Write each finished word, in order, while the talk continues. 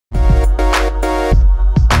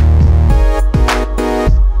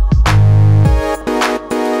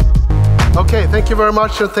you very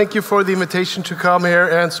much, and thank you for the invitation to come here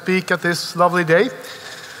and speak at this lovely day.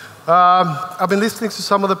 I've been listening to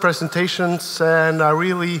some of the presentations, and I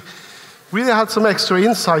really had some extra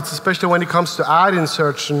insights, especially when it comes to ad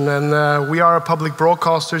insertion. And we are a public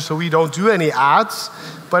broadcaster, so we don't do any ads.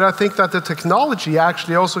 But I think that the technology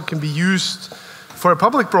actually also can be used for a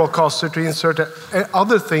public broadcaster to insert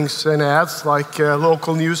other things in ads, like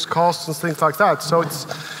local newscasts and things like that. So it's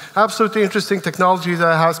absolutely interesting technology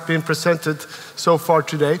that has been presented so far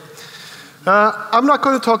today. I'm not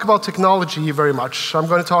going to talk about technology very much. I'm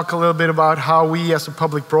going to talk a little bit about how we as a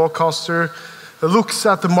public broadcaster looks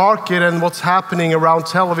at the market and what's happening around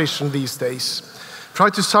television these days. Try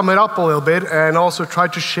to sum it up a little bit and also try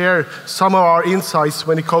to share some of our insights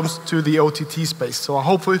when it comes to the OTT space. So I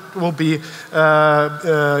hope it will be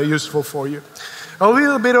useful for you. A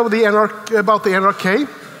little bit of about the NRK.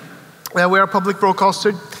 We are a public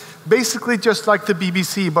broadcaster, basically just like the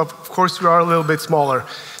BBC, but of course we are a little bit smaller.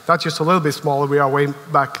 Not just a little bit smaller, we are way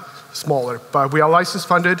back smaller. But we are license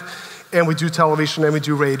funded, and we do television, and we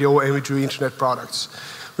do radio, and we do internet products.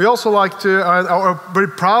 We also like to, are very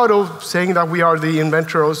proud of saying that we are the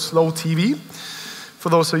inventor of slow TV. For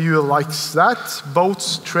those of you who likes that,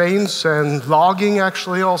 boats, trains, and logging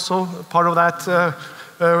actually also part of that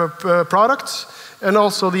product. And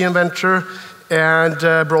also the inventor and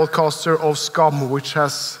broadcaster of Scum, which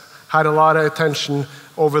has had a lot of attention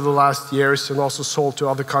over the last years and also sold to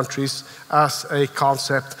other countries as a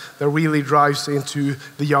concept that really drives into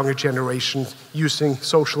the younger generation using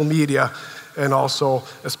social media and also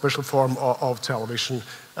a special form of television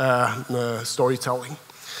storytelling.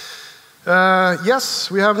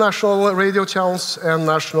 Yes, we have national radio channels and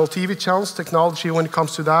national TV channels. Technology, when it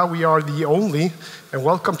comes to that, we are the only, and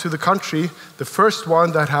welcome to the country, the first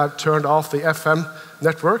one that had turned off the FM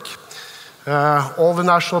network. All the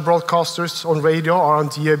national broadcasters on radio are on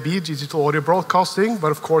DAB, digital audio broadcasting,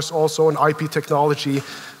 but of course also on IP technology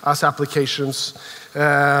as applications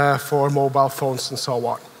for mobile phones and so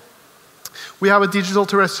on. We have a digital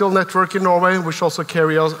terrestrial network in Norway, which also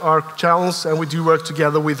carries our channels, and we do work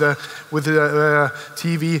together with the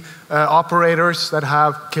TV operators that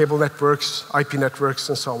have cable networks, IP networks,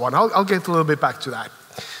 and so on. I'll get a little bit back to that.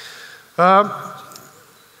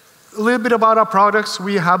 A little bit about our products.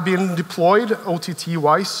 We have been deployed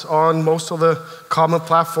OTT-wise on most of the common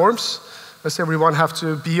platforms, as everyone have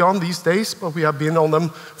to be on these days, but we have been on them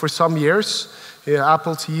for some years.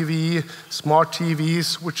 Apple TV, smart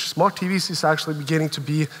TVs, which smart TVs is actually beginning to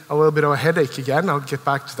be a little bit of a headache again. I'll get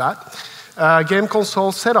back to that. Game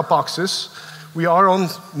console setup boxes. We are on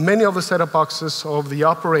many of the setup boxes of the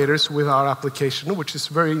operators with our application, which is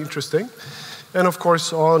very interesting. And of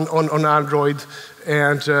course on Android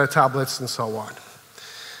and tablets and so on.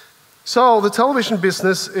 So the television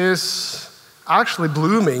business is actually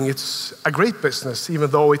blooming. It's a great business, even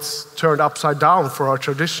though it's turned upside down for us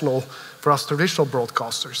traditional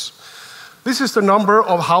broadcasters. This is the number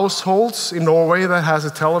of households in Norway that has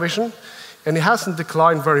a television, and it hasn't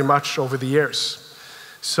declined very much over the years.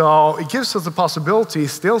 So it gives us the possibility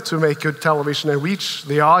still to make good television and reach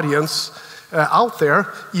the audience out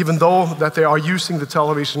there, even though that they are using the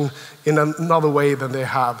television in another way than they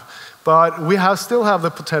have. But we still have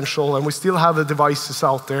the potential, and we still have the devices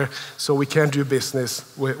out there, so we can do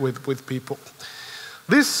business with people.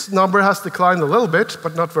 This number has declined a little bit,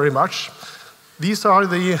 but not very much. These are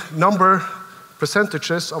the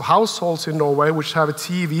percentages of households in Norway which have a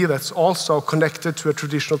TV that's also connected to a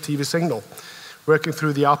traditional TV signal, working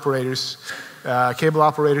through the operators, cable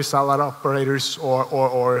operators, satellite operators,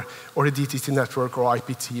 or a DTT network or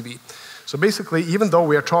IPTV. So basically, even though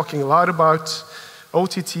we are talking a lot about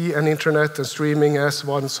OTT and internet and streaming,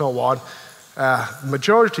 S1 and so on, the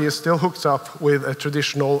majority is still hooked up with a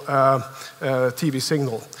traditional TV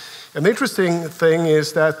signal. And the interesting thing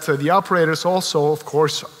is that the operators also, of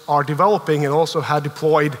course, are developing and also have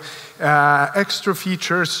deployed extra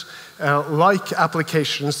features like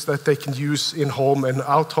applications that they can use in home and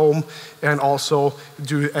out home, and also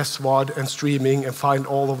do SVOD and streaming and find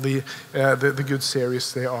all of the good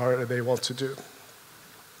series they want to do.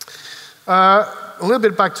 A little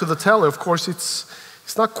bit back to the tele, of course, it's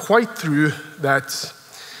not quite true that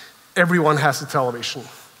everyone has a television.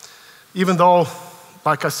 Even though,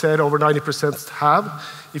 like I said, over 90% have.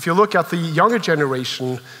 If you look at the younger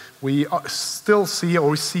generation, we still see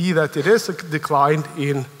that it is a decline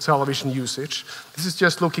in television usage. This is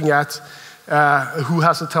just looking at who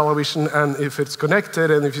has a television and if it's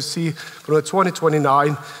connected. And if you see from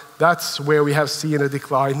 2029, that's where we have seen a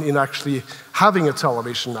decline in actually having a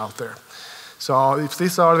television out there. So if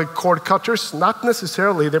these are the cord cutters, not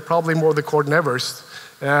necessarily, they're probably more the cord nevers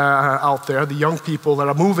out there, the young people that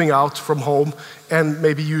are moving out from home and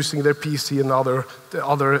maybe using their PC and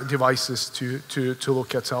other devices to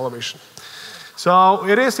look at television. So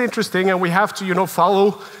it is interesting, and we have to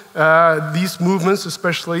follow these movements,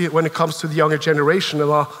 especially when it comes to the younger generation.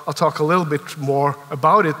 And I'll talk a little bit more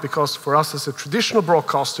about it, because for us as a traditional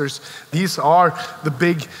broadcasters, these are the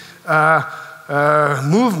big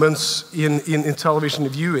movements in television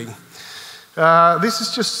viewing. This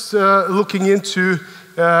is just looking into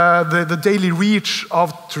the daily reach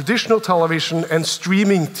of traditional television and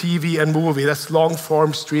streaming TV and movie. That's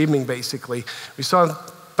long-form streaming, basically. We saw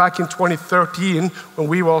back in 2013, when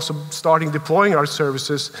we were also starting deploying our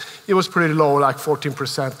services, it was pretty low, like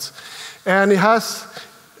 14%. And it has,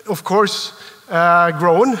 of course,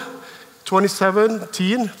 grown.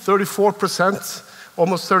 2017, 34%.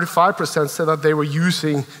 Almost 35% said that they were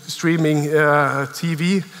using streaming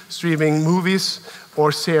TV, streaming movies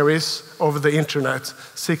or series over the internet.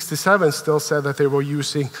 67% still said that they were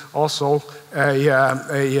using also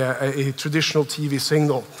a traditional TV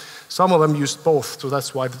signal. Some of them used both, so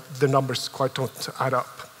that's why the numbers quite don't add up.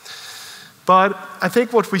 But I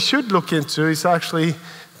think what we should look into is actually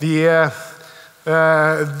the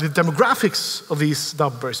demographics of these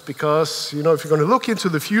numbers, because if you're going to look into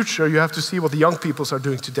the future, you have to see what the young people are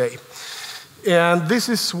doing today. And this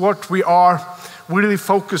is what we are really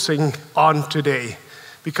focusing on today,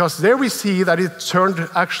 because there we see that it turned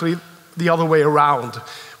actually the other way around.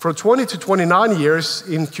 From 20 to 29 years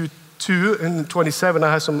in Q2 and 27, I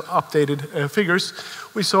have some updated figures,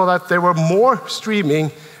 we saw that there were more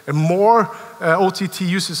streaming and more OTT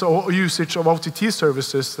usage of OTT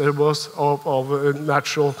services than there was of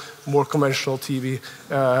natural, more conventional TV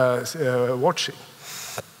watching.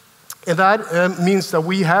 And that means that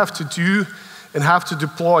we have to do and have to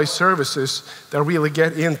deploy services that really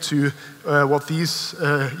get into what these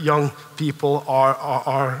young people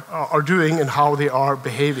are doing and how they are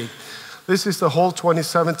behaving. This is the whole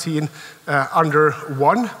 2017 under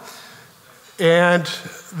one. And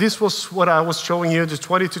this was what I was showing you, the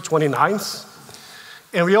 20 to 29s.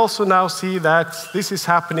 And we also now see that this is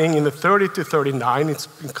happening in the 30 to 39. It's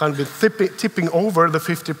kind of been tipping over the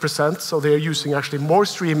 50%, so they're using actually more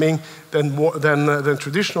streaming than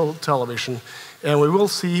traditional television. And we will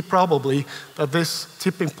see probably that this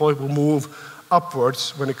tipping point will move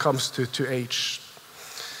upwards when it comes to age.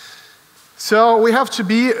 So we have to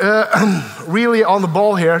be really on the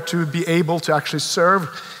ball here to be able to actually serve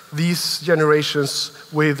these generations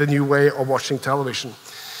with the new way of watching television.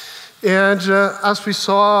 And as we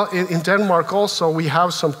saw in Denmark also, we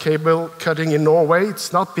have some cable cutting in Norway.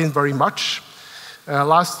 It's not been very much.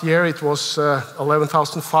 Last year it was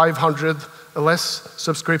 11,500 less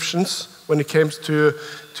subscriptions when it came to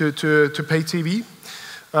pay TV.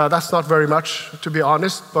 That's not very much, to be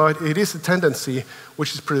honest, but it is a tendency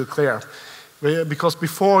which is pretty clear. Because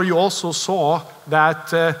before you also saw that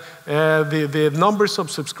the numbers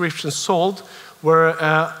of subscriptions sold were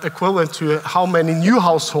equivalent to how many new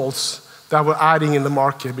households that were adding in the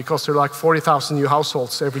market, because there are like 40,000 new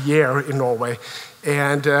households every year in Norway.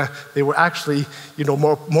 And they were actually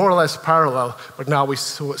more or less parallel, but now we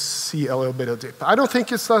see a little bit of dip. I don't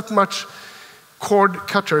think it's that much cord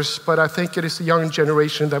cutters, but I think it is the young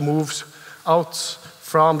generation that moves out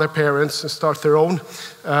from their parents and start their own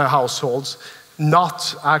households,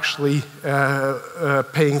 not actually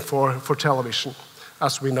paying for television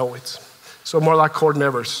as we know it. So more like cord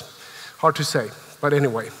nevers. Hard to say, but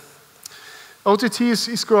anyway. OTT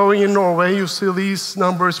is growing in Norway. You see these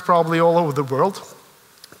numbers probably all over the world.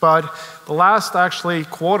 But the last actually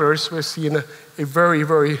quarters, we're seeing a very,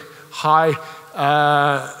 very high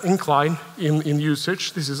incline in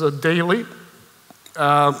usage. This is a daily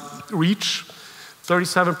reach.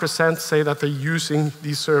 37% say that they're using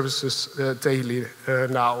these services daily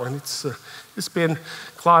now, and it's been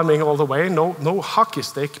climbing all the way. No hockey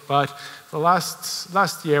stick, but the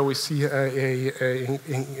last year we see a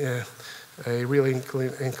real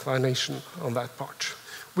inclination on that part.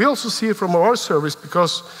 We also see it from our service,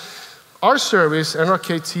 because our service,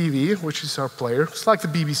 NRK TV, which is our player, it's like the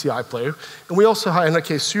BBC iPlayer, and we also have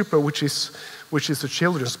NRK Super, which is the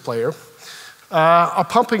children's player, are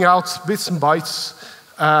pumping out bits and bytes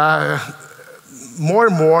more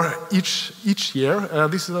and more each year.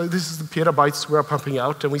 This is the petabytes we are pumping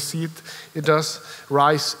out, and we see it does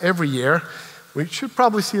rise every year. We should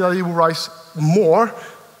probably see that it will rise more,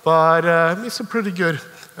 but it's a pretty good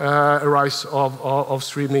rise of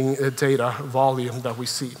streaming data volume that we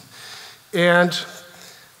see. And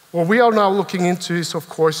What we are now looking into is, of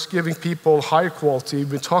course, giving people higher quality. We've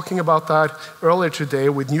been talking about that earlier today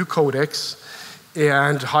with new codecs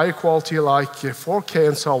and higher quality like 4K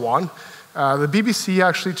and so on. The BBC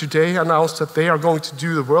actually today announced that they are going to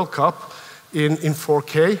do the World Cup in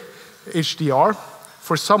 4K HDR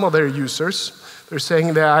for some of their users. They're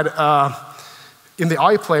saying that in the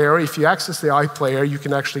iPlayer, if you access the iPlayer, you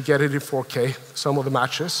can actually get it in 4K, some of the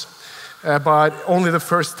matches. But only the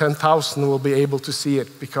first 10,000 will be able to see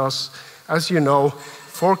it because, as you know,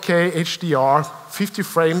 4K HDR, 50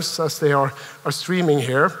 frames as they are streaming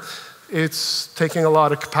here, it's taking a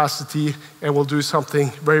lot of capacity and will do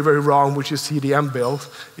something very, very wrong, which is CDM bill,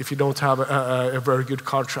 if you don't have a very good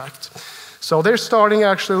contract. So they're starting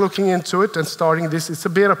actually looking into it and starting this. It's a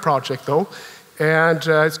beta project, though. And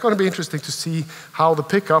it's going to be interesting to see how the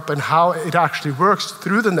pickup and how it actually works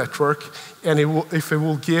through the network, and if it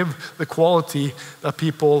will give the quality that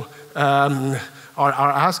people are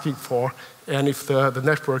asking for, and if the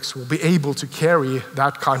networks will be able to carry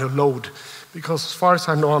that kind of load. Because as far as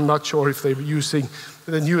I know, I'm not sure if they're using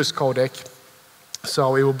the newest codec,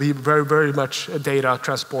 so it will be very, very much data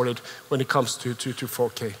transported when it comes to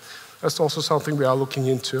 4K. That's also something we are looking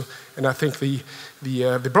into, and I think the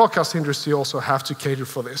broadcast industry also have to cater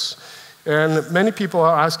for this. And many people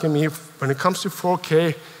are asking me, when it comes to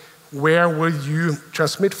 4K, where will you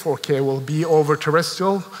transmit 4K? Will it be over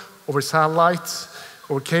terrestrial, over satellite,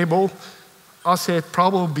 over cable? I'll say it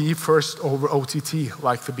probably be first over OTT,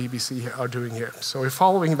 like the BBC are doing here. So we're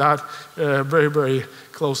following that very, very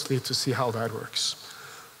closely to see how that works.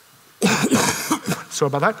 Sorry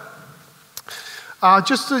about that.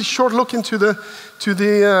 Just a short look into the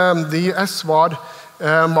SVOD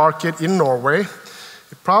market in Norway.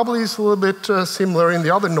 It probably is a little bit similar in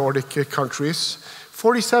the other Nordic countries.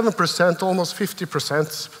 47%, almost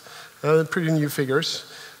 50%, pretty new figures,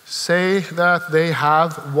 say that they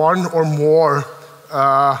have one or more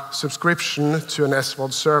subscription to an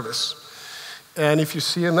SVOD service. And if you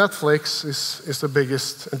see Netflix is the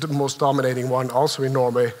biggest and the most dominating one, also in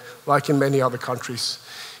Norway, like in many other countries.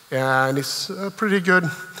 And it's pretty good,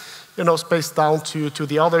 spaced down to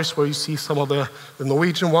the others, where you see some of the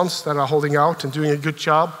Norwegian ones that are holding out and doing a good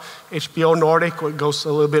job. HBO Nordic goes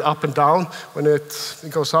a little bit up and down. When it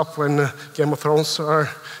goes up when Game of Thrones are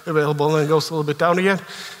available, and it goes a little bit down again.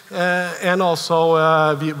 And also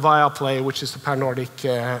Viaplay, which is the pan-Nordic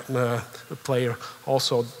player,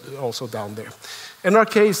 also down there.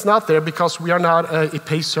 NRK is not there because we are not a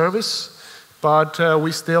pay service. But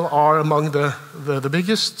we still are among the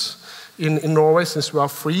biggest in Norway, since we are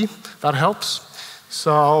free. That helps.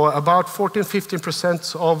 So about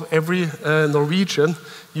 14-15% of every Norwegian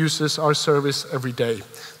uses our service every day.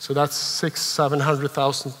 So that's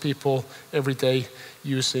 600,000-700,000 people every day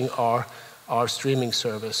using our streaming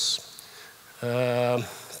service.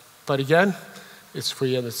 But again, it's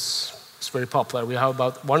free and it's very popular. We have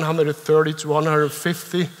about 130 to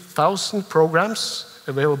 150,000 programs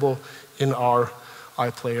available in our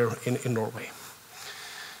iPlayer in Norway.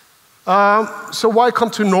 So why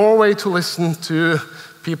come to Norway to listen to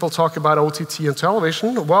people talk about OTT and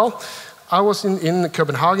television? Well, I was in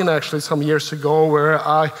Copenhagen actually some years ago, where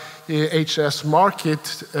HS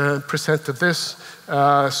Market presented this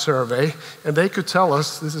survey, and they could tell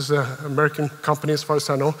us, this is an American company as far as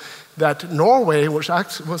I know, that Norway was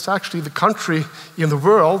actually the country in the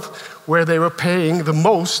world where they were paying the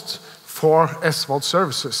most for SVOD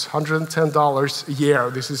services, $110 a year.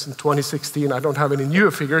 This is in 2016. I don't have any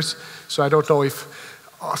newer figures, so I don't know if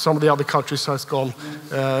some of the other countries has gone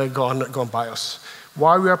by us.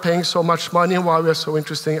 Why we are paying so much money and why we are so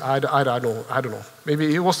interesting, I don't know.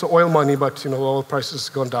 Maybe it was the oil money, but oil prices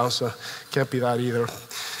have gone down, so it can't be that either.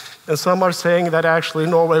 And some are saying that actually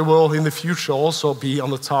Norway will in the future also be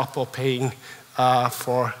on the top of paying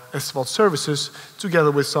for SVOD services,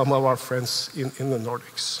 together with some of our friends in the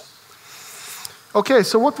Nordics. Okay,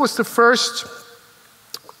 so what was the first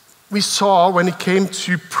we saw when it came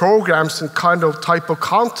to programs and kind of type of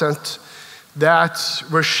content that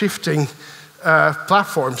were shifting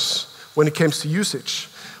platforms when it came to usage?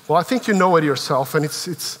 Well, I think you know it yourself, and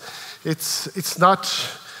it's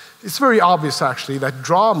very obvious actually that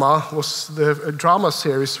drama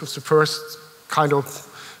series was the first kind of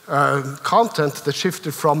content that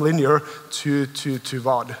shifted from linear to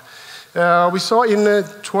VOD. We saw in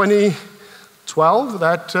 2012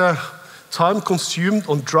 that time consumed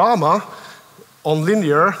on drama on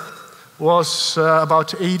linear was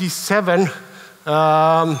about 87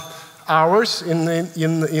 hours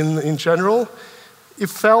in general. It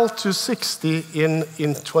fell to 60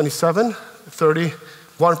 in 27,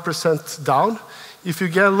 31% down. If you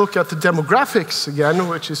again look at the demographics again,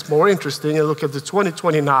 which is more interesting, and look at the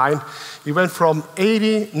 2029, it went from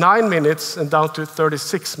 89 minutes and down to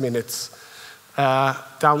 36 minutes,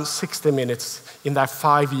 down 60 minutes in that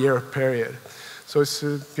 5-year period. So it's,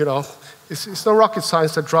 it's no rocket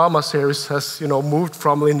science that drama series has, moved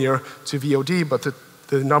from linear to VOD, but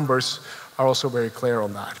the numbers are also very clear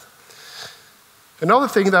on that. Another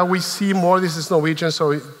thing that we see more, this is Norwegian,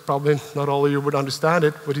 so probably not all of you would understand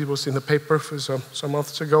it, but it was in the paper for some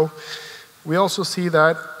months ago. We also see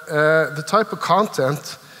that the type of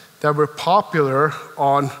content that were popular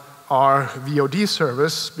on our VOD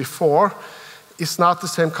service before is not the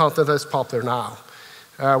same content that's popular now.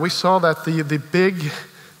 We saw that the big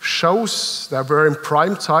shows that were in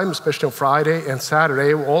prime time, especially on Friday and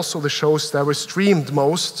Saturday, were also the shows that were streamed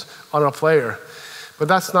most on our player. But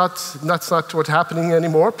that's not what's happening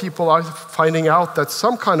anymore. People are finding out that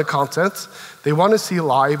some kind of content they want to see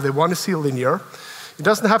live, they want to see linear. It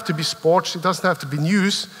doesn't have to be sports, it doesn't have to be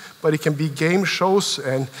news, but it can be game shows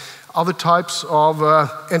and other types of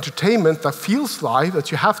entertainment that feels live, that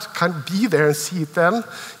you have to kind of be there and see it then,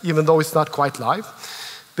 even though it's not quite live.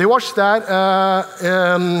 They watch that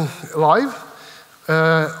live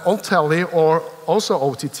on telly or also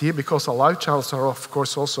OTT, because our live channels are of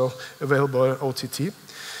course also available on OTT.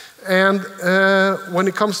 And when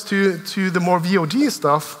it comes to the more VOD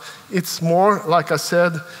stuff, it's more, like I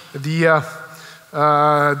said, the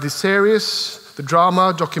series, the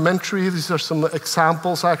drama, documentary. These are some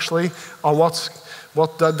examples actually on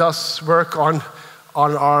what does work on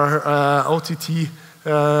our OTT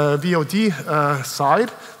VOD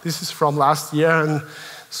side. This is from last year, and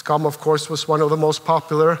Scum, of course, was one of the most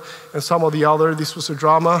popular, and some of the other. This was a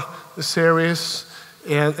drama, the series,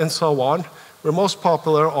 and so on. We're most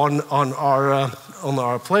popular on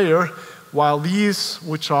our player, while these,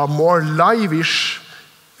 which are more live-ish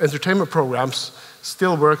entertainment programs,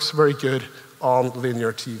 still works very good on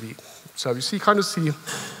linear TV. So you kind of see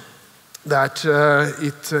that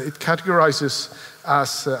it categorizes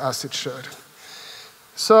as it should.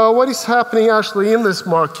 So what is happening actually in this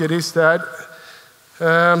market is that,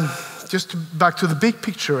 just back to the big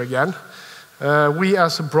picture again, we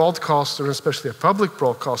as a broadcaster, especially a public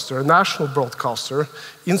broadcaster, a national broadcaster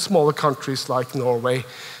in smaller countries like Norway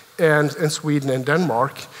and Sweden and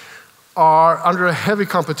Denmark, are under a heavy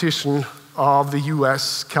competition of the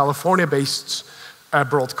US, California-based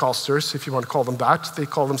broadcasters, if you want to call them that. They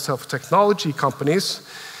call themselves technology companies,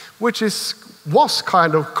 which was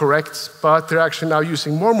kind of correct, but they're actually now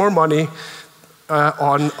using more and more money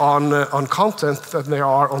on content than they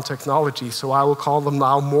are on technology. So I will call them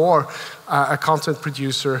now more a content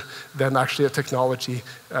producer than actually a technology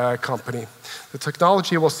company. The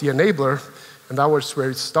technology was the enabler, and that was where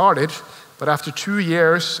it started. But after 2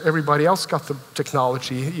 years, everybody else got the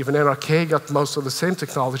technology. Even NRK got most of the same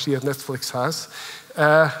technology that Netflix has.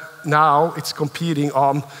 Now it's competing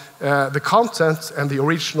on the content and the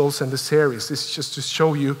originals and the series. This is just to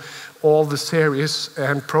show you all the series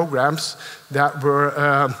and programs that were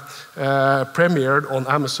premiered on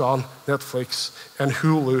Amazon, Netflix, and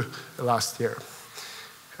Hulu last year.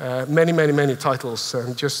 Many titles,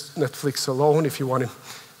 and just Netflix alone, if you want to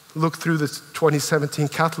look through the 2017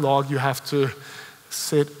 catalog, you have to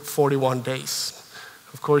sit 41 days.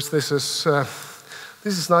 Of course, this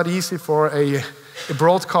is not easy for a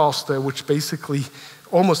broadcaster, which basically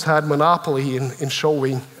almost had monopoly in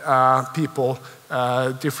showing people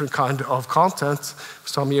different kind of content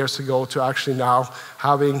some years ago, to actually now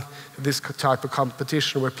having this type of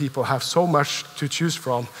competition where people have so much to choose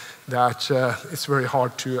from that it's very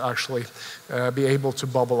hard to actually be able to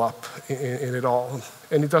bubble up in it all.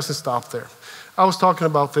 And it doesn't stop there. I was talking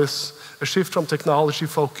about this, a shift from technology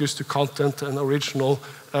focus to content and original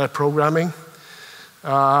programming.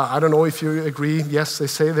 I don't know if you agree. Yes, they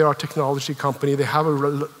say they are a technology company. They have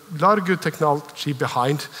a lot of good technology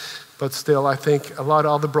behind, but still, I think a lot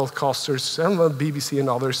of other broadcasters and the BBC and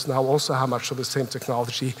others now also have much of the same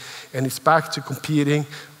technology, and it's back to competing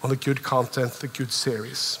on the good content, the good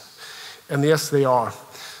series. And yes, they are.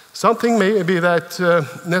 Something maybe that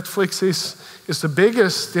Netflix is the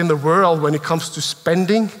biggest in the world when it comes to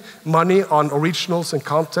spending money on originals and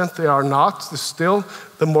content. They are not. They're still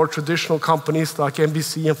the more traditional companies like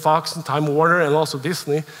NBC and Fox and Time Warner and also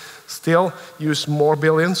Disney still use more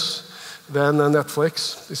billions than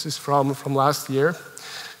Netflix. This is from last year.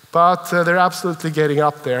 But they're absolutely getting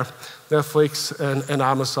up there. Netflix and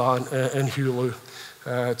Amazon and Hulu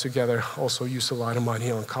together also use a lot of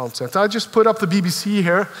money on content. I just put up the BBC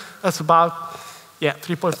here. That's about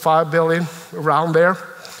 3.5 billion, around there.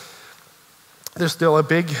 They're still a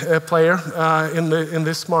big player in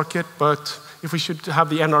this market, but if we should have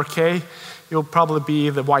the NRK, it will probably be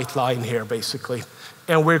the white line here, basically.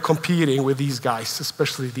 And we're competing with these guys,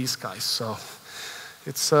 especially these guys. So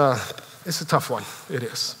it's a tough one, it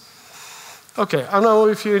is. Okay, I don't know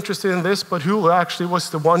if you're interested in this, but Hulu actually was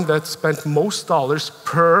the one that spent most dollars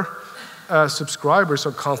per subscribers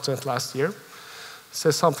on content last year. It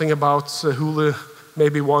says something about Hulu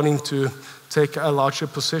maybe wanting to take a larger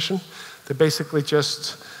position. They're basically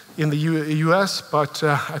just in the US, but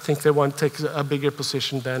I think they want to take a bigger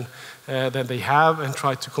position than they have and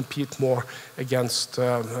try to compete more against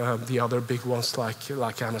the other big ones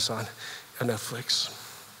like Amazon and Netflix.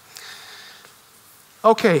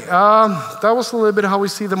 Okay, that was a little bit how we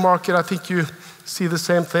see the market. I think you see the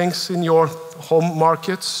same things in your home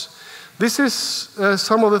markets. This is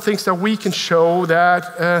some of the things that we can show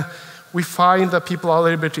that we find that people are a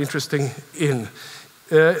little bit interested in.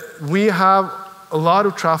 We have a lot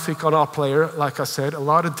of traffic on our player, like I said, a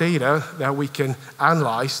lot of data that we can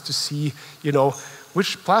analyze to see,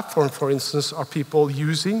 which platform, for instance, are people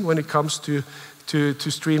using when it comes to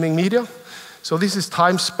streaming media. So this is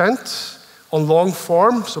time spent on long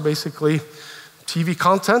form, so basically TV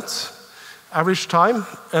content, average time,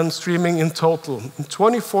 and streaming in total. In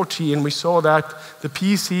 2014, we saw that the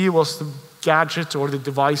PC was the gadget or the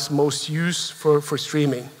device most used for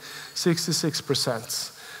streaming, 66%.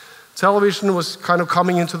 Television was kind of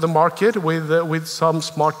coming into the market with some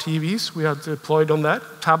smart TVs we had deployed on that.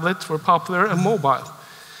 Tablets were popular, and mobile.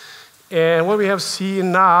 And what we have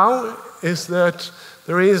seen now is that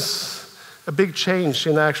there is a big change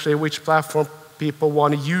in actually which platform people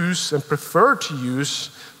want to use and prefer to use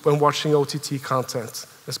when watching OTT content,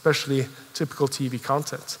 especially typical TV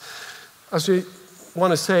content. As we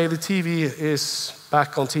want to say, the TV is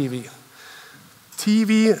back on TV.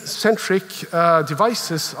 TV-centric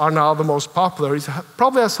devices are now the most popular. It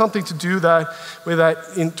probably has something to do with that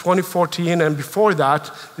in 2014 and before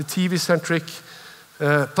that, the TV-centric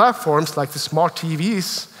platforms like the smart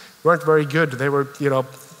TVs weren't very good. They were,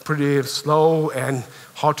 pretty slow and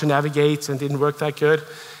hard to navigate and didn't work that good.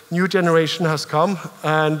 New generation has come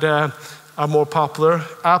and are more popular.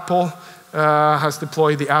 Apple has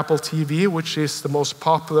deployed the Apple TV, which is the most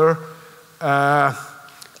popular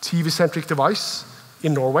TV-centric device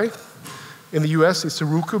in Norway. In the US, it's a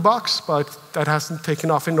Roku box, but that hasn't taken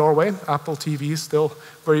off in Norway. Apple TV is still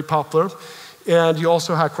very popular. And you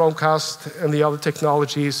also have Chromecast and the other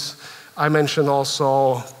technologies. I mentioned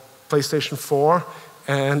also PlayStation 4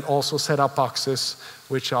 and also set-up boxes,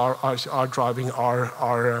 which are driving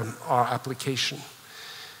our application.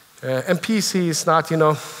 And PC is not,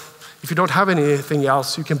 if you don't have anything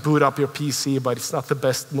else, you can boot up your PC, but it's not the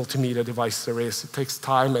best multimedia device there is. It takes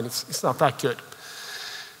time, and it's not that good.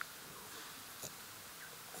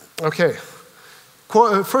 Okay,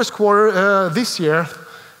 first quarter this year,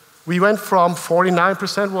 we went from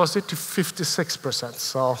 49%, was it, to 56%.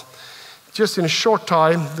 So just in a short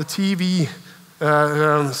time, the TV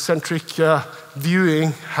centric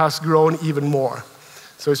viewing has grown even more.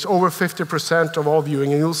 So it's over 50% of all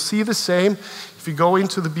viewing. And you'll see the same if you go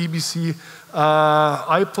into the BBC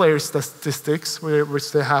iPlayer statistics,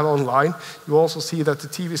 which they have online. You also see that the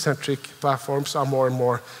TV-centric platforms are more and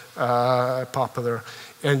more popular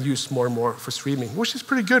and used more and more for streaming, which is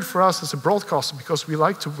pretty good for us as a broadcaster because we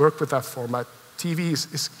like to work with that format. TV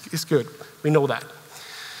is good. We know that.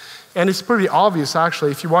 And it's pretty obvious,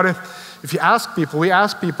 actually. If you ask people, we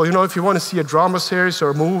ask people, if you want to see a drama series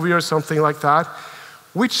or a movie or something like that,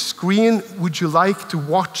 which screen would you like to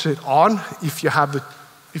watch it on if you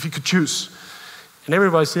could choose? And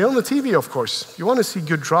everybody says, on the TV, of course. You want to see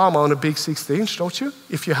good drama on a big 60-inch, don't you?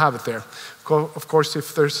 If you have it there. Of course,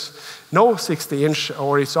 if there's no 60-inch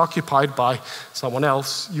or it's occupied by someone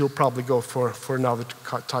else, you'll probably go for another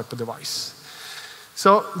type of device.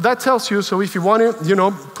 So that tells you, so if you want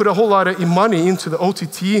to, put a whole lot of money into the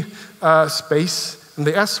OTT space, and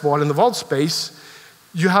the S1 and the VOD space,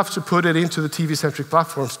 you have to put it into the TV-centric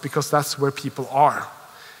platforms because that's where people are,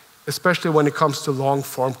 especially when it comes to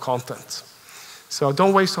long-form content. So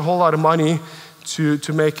don't waste a whole lot of money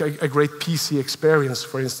to make a great PC experience,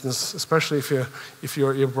 for instance, especially if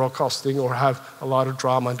you're broadcasting or have a lot of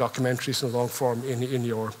drama and documentaries in long form in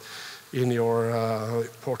your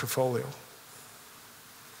portfolio.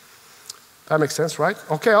 That makes sense, right?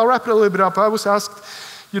 Okay, I'll wrap it a little bit up. I was asked,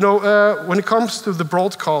 when it comes to the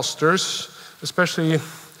broadcasters, especially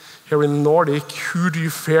here in the Nordic, who do you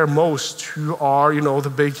fear most? Who are,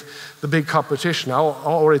 the big competition? I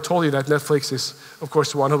already told you that Netflix is, of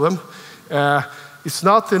course, one of them. It's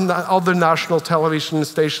not the other national television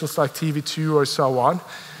stations like TV2 or so on.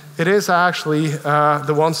 It is actually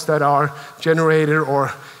the ones that are generated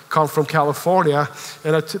or come from California.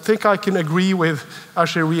 And I think I can agree with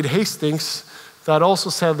actually Reed Hastings that also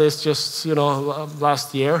said this just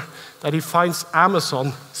last year, that he finds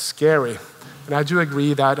Amazon scary. And I do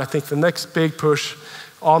agree that I think the next big push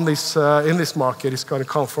on this, in this market is going to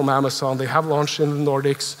come from Amazon. They have launched in the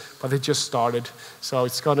Nordics, but they just started. So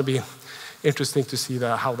it's going to be interesting to see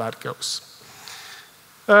how that goes.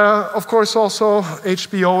 Of course, also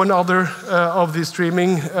HBO and other of the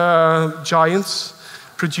streaming giants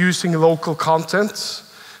producing local content.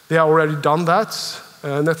 They have already done that.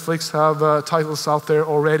 Netflix have titles out there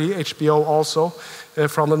already, HBO also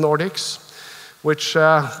from the Nordics, which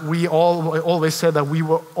we always said that we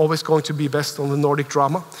were always going to be best on the Nordic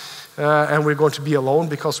drama. And we're going to be alone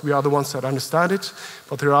because we are the ones that understand it.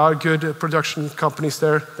 But there are good production companies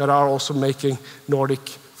there that are also making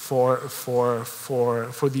Nordic for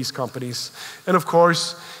these companies. And of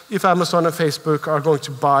course, if Amazon and Facebook are going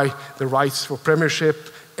to buy the rights for Premiership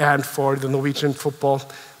and for the Norwegian football,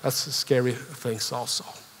 that's scary things also.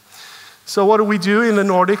 So what do we do in the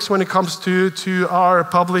Nordics when it comes to our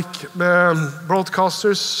public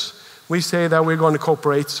broadcasters? We say that we're going to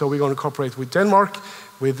cooperate. So we're going to cooperate with Denmark,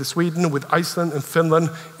 with Sweden, with Iceland and Finland,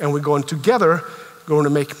 and we're going to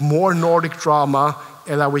make more Nordic drama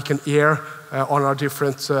and that we can air on our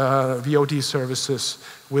different VOD services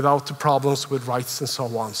without the problems with rights and so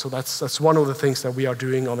on. So that's one of the things that we are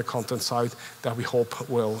doing on the content side that we hope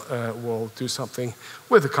will do something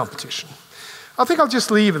with the competition. I think I'll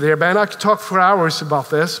just leave it there, Ben. I could talk for hours about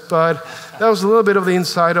this, but that was a little bit of the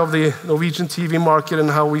inside of the Norwegian TV market and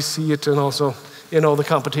how we see it, and also, the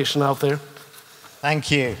competition out there.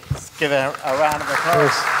 Thank you. Let's give a round of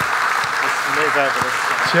applause. Let's move over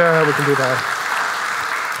this. Sure, we can do that.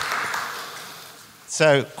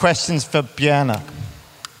 So, questions for Bjarne?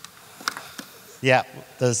 Yeah,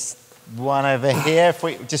 there's one over here. If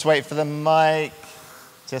we just wait for the mic,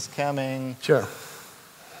 just coming. Sure.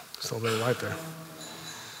 Still there, right there.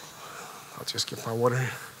 I'll just get my water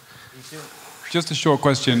here. Just a short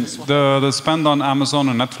question. The spend on Amazon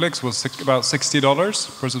and Netflix was about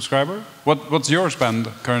 $60 per subscriber. What's your spend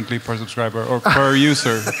currently per subscriber or per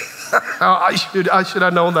user? I should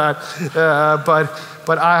have known that,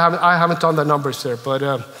 but I haven't done the numbers there. But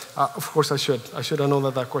of course I should. I should have known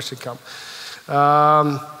that question came.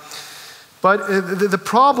 But the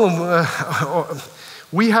problem,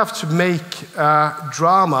 we have to make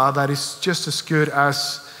drama that is just as good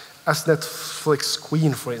as Netflix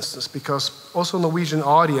Queen, for instance, because also Norwegian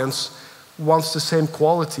audience wants the same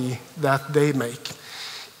quality that they make.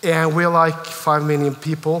 And we're like 5 million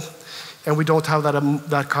people, and we don't have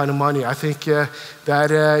that kind of money. I think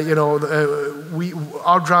that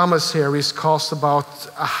our drama series cost about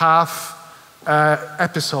a half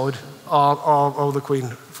episode of the Queen,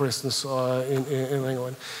 for instance, in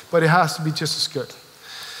England. But it has to be just as good.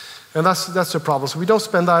 And that's the problem. So we don't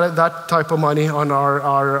spend that type of money on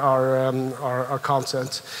our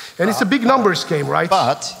content. And it's a big numbers game, right?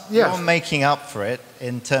 But you're making up for it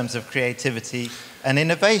in terms of creativity and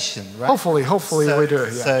innovation, right? Hopefully we do.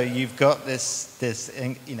 Yeah. So you've got this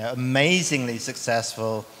amazingly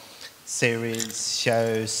successful series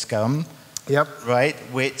show, Scum. Yep. Right,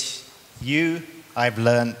 which I've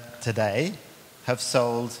learned today, have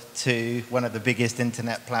sold to one of the biggest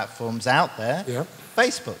internet platforms out there,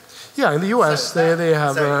 Facebook. Yeah, in the US, they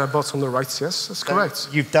have bought some of the rights, yes, that's correct.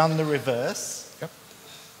 You've done the reverse. Yep.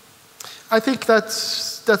 I think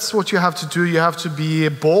that's what you have to do. You have to be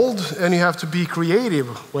bold and you have to be creative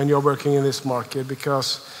when you're working in this market,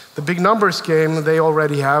 because the big numbers game, they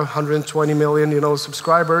already have 120 million,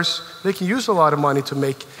 subscribers. They can use a lot of money to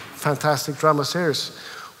make fantastic drama series.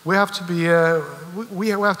 We have to be, we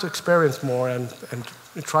have to experience more and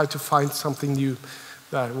try to find something new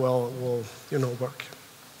that will work.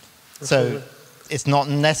 So it's not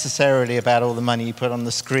necessarily about all the money you put on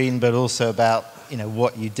the screen, but also about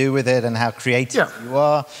what you do with it and how creative you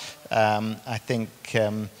are. I think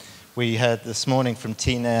we heard this morning from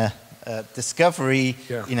Tina Discovery.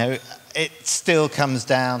 It still comes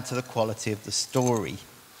down to the quality of the story.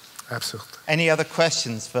 Absolutely. Any other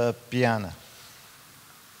questions for Bjarne?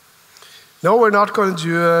 No, we're not going to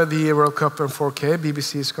do the World Cup in 4K.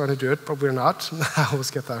 BBC is going to do it, but we're not. I always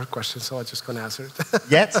get that question, so I'm just going to answer it.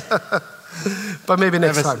 Yet? But maybe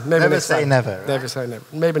next time. Never say never. Right? Never say never.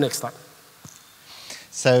 Maybe next time.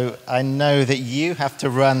 So I know that you have to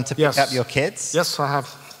run to pick up your kids. Yes, I have.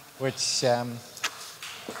 Which...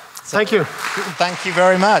 Thank you. Thank you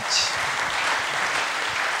very much.